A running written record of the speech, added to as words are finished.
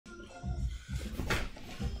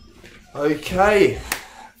Okay,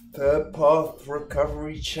 Third Path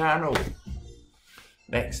Recovery Channel.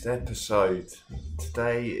 Next episode.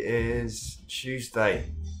 Today is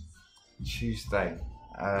Tuesday.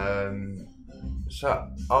 So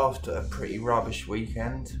after a pretty rubbish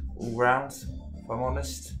weekend all round, if I'm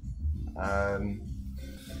honest,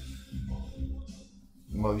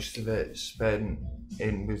 most of it spent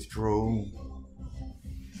in withdrawal.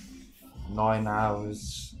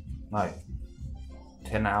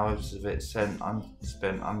 10 hours of it spent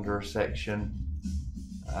under a section.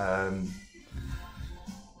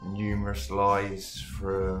 Numerous lies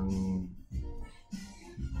from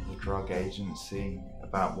the drug agency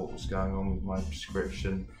about what was going on with my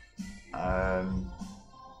prescription.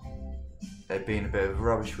 It being a bit of a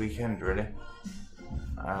rubbish weekend, really.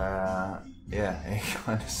 Yeah, it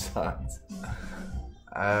kind of sucked.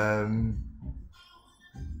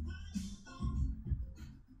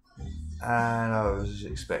 And I was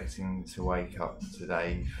expecting to wake up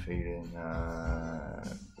today feeling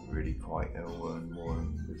really quite ill and more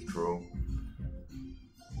in withdrawal,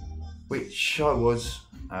 which I was,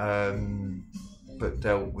 but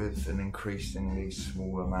dealt with an increasingly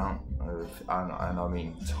small amount of, and I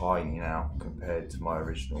mean tiny now compared to my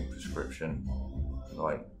original prescription,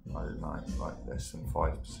 like, I don't know, like less than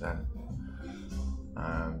 5%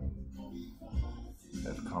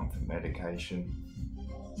 of comfort medication.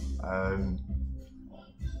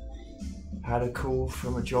 Had a call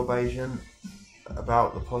from a job agent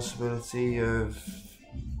about the possibility of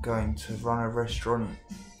going to run a restaurant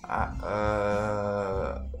at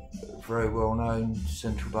a very well known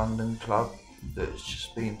central London club that's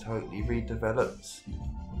just been totally redeveloped.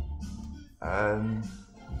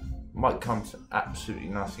 Might come to absolutely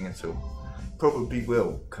nothing at all. Probably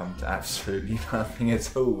will come to absolutely nothing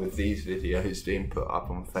at all with these videos being put up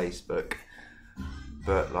on Facebook.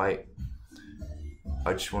 But like,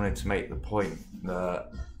 I just wanted to make the point that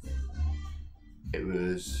it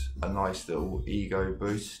was a nice little ego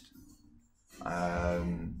boost. That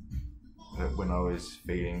when I was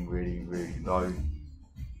feeling really, really low,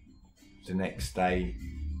 the next day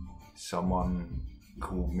someone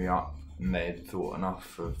called me up and they had thought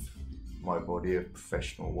enough of my body of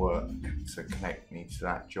professional work to connect me to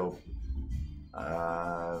that job,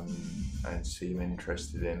 and seem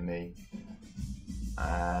interested in me.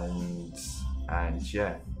 And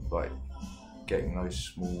yeah, like, getting those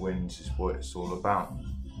small wins is what it's all about.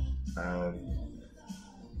 I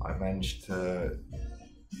managed to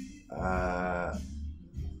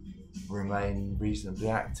remain reasonably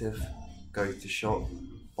active, go to shop,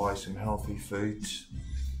 buy some healthy foods,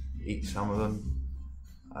 eat some of them,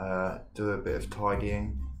 do a bit of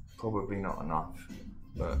tidying, probably not enough,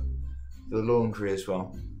 but the laundry as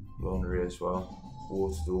well,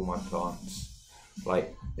 watered all my plants.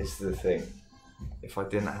 Like, this is the thing, if I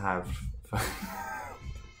didn't have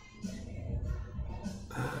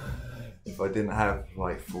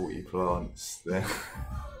like 40 plants, then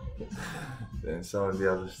then some of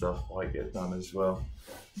the other stuff might get done as well.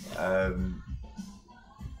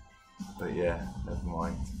 But yeah, never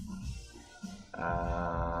mind.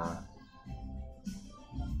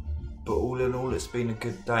 But all in all, it's been a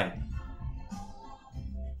good day.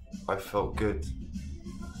 I felt good.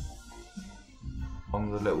 On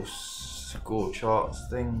the little score charts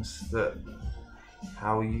things that,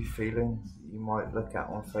 how are you feeling, you might look at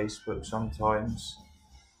on Facebook sometimes.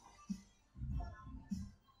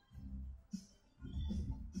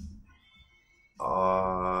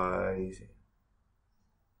 I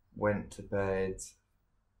went to bed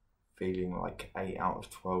feeling like 8 out of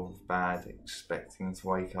 12 bad, expecting to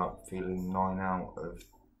wake up feeling 9 out of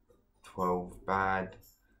 12 bad,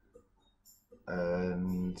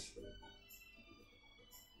 and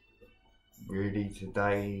really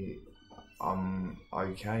today I'm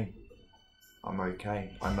okay. I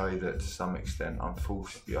know that to some extent I'm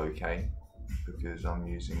forced to be okay because I'm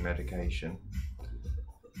using medication,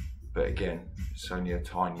 but again, it's only a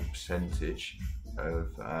tiny percentage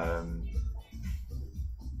of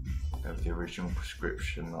the original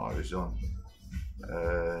prescription that I was on,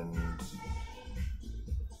 and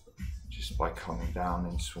just by coming down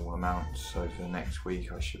in small amounts over the next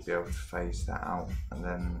week I should be able to phase that out and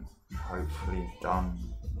then hopefully done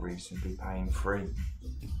reasonably pain free.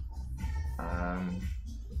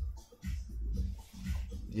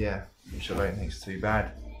 Yeah, which I don't think is too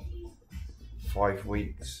bad. 5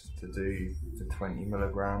 weeks to do the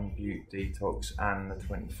 20mg butte detox and the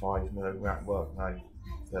 25mg, well no,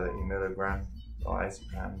 30mg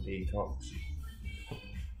diazepam detox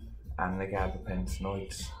and the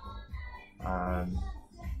gabapentinoids.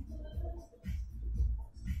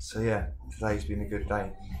 So yeah, today's been a good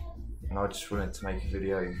day. And I just wanted to make a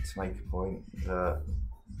video to make a point that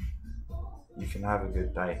you can have a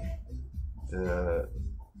good day. The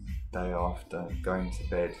day after, going to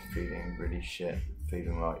bed feeling really shit,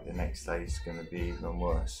 feeling like the next day is going to be even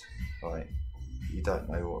worse. Like, you don't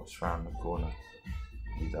know what's around the corner.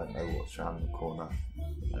 You don't know what's around the corner,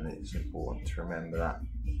 and it's important to remember that.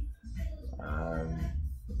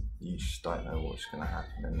 You just don't know what's going to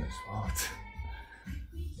happen in this world.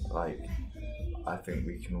 Like, I think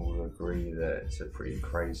we can all agree that it's a pretty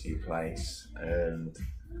crazy place, and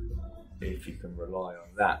if you can rely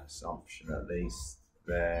on that assumption at least,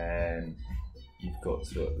 then you've got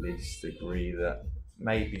to at least agree that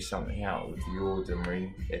maybe something out of the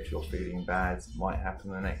ordinary, if you're feeling bad, might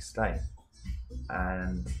happen the next day.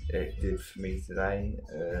 And it did for me today,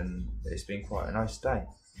 and it's been quite a nice day.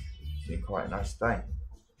 It's been quite a nice day.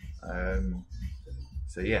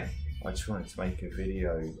 So yeah, I just wanted to make a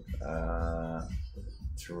video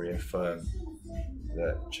to reaffirm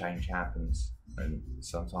that change happens, and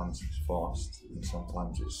sometimes it's fast and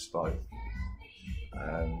sometimes it's slow.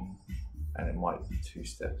 And it might be 2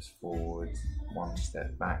 steps forward, 1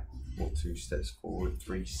 step back, or 2 steps forward,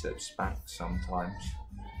 3 steps back sometimes,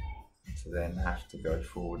 to then have to go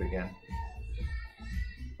forward again.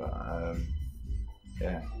 But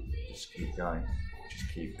yeah, just keep going,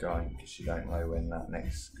 because you don't know when that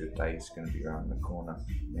next good day is going to be around the corner.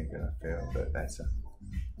 You're going to feel a bit better.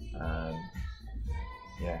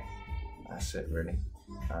 Yeah, that's it really.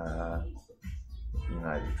 You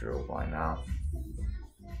know the drill by now.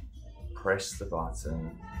 Press the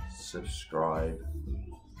button, subscribe,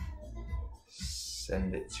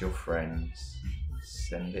 send it to your friends,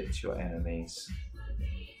 send it to your enemies,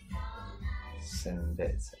 send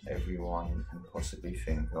it to everyone you can possibly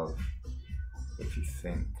think of. If you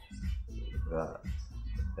think that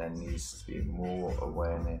there needs to be more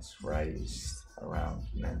awareness raised around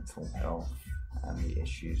mental health and the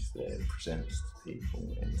issues that it presents to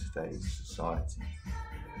people in today's society,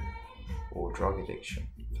 or drug addiction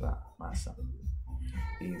for that matter,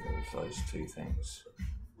 either of those 2 things,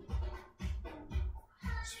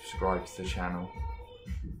 subscribe to the channel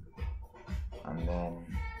and then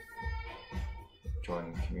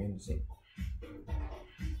join the community.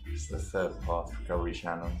 It's the Third Path Recovery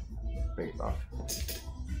channel. Big love.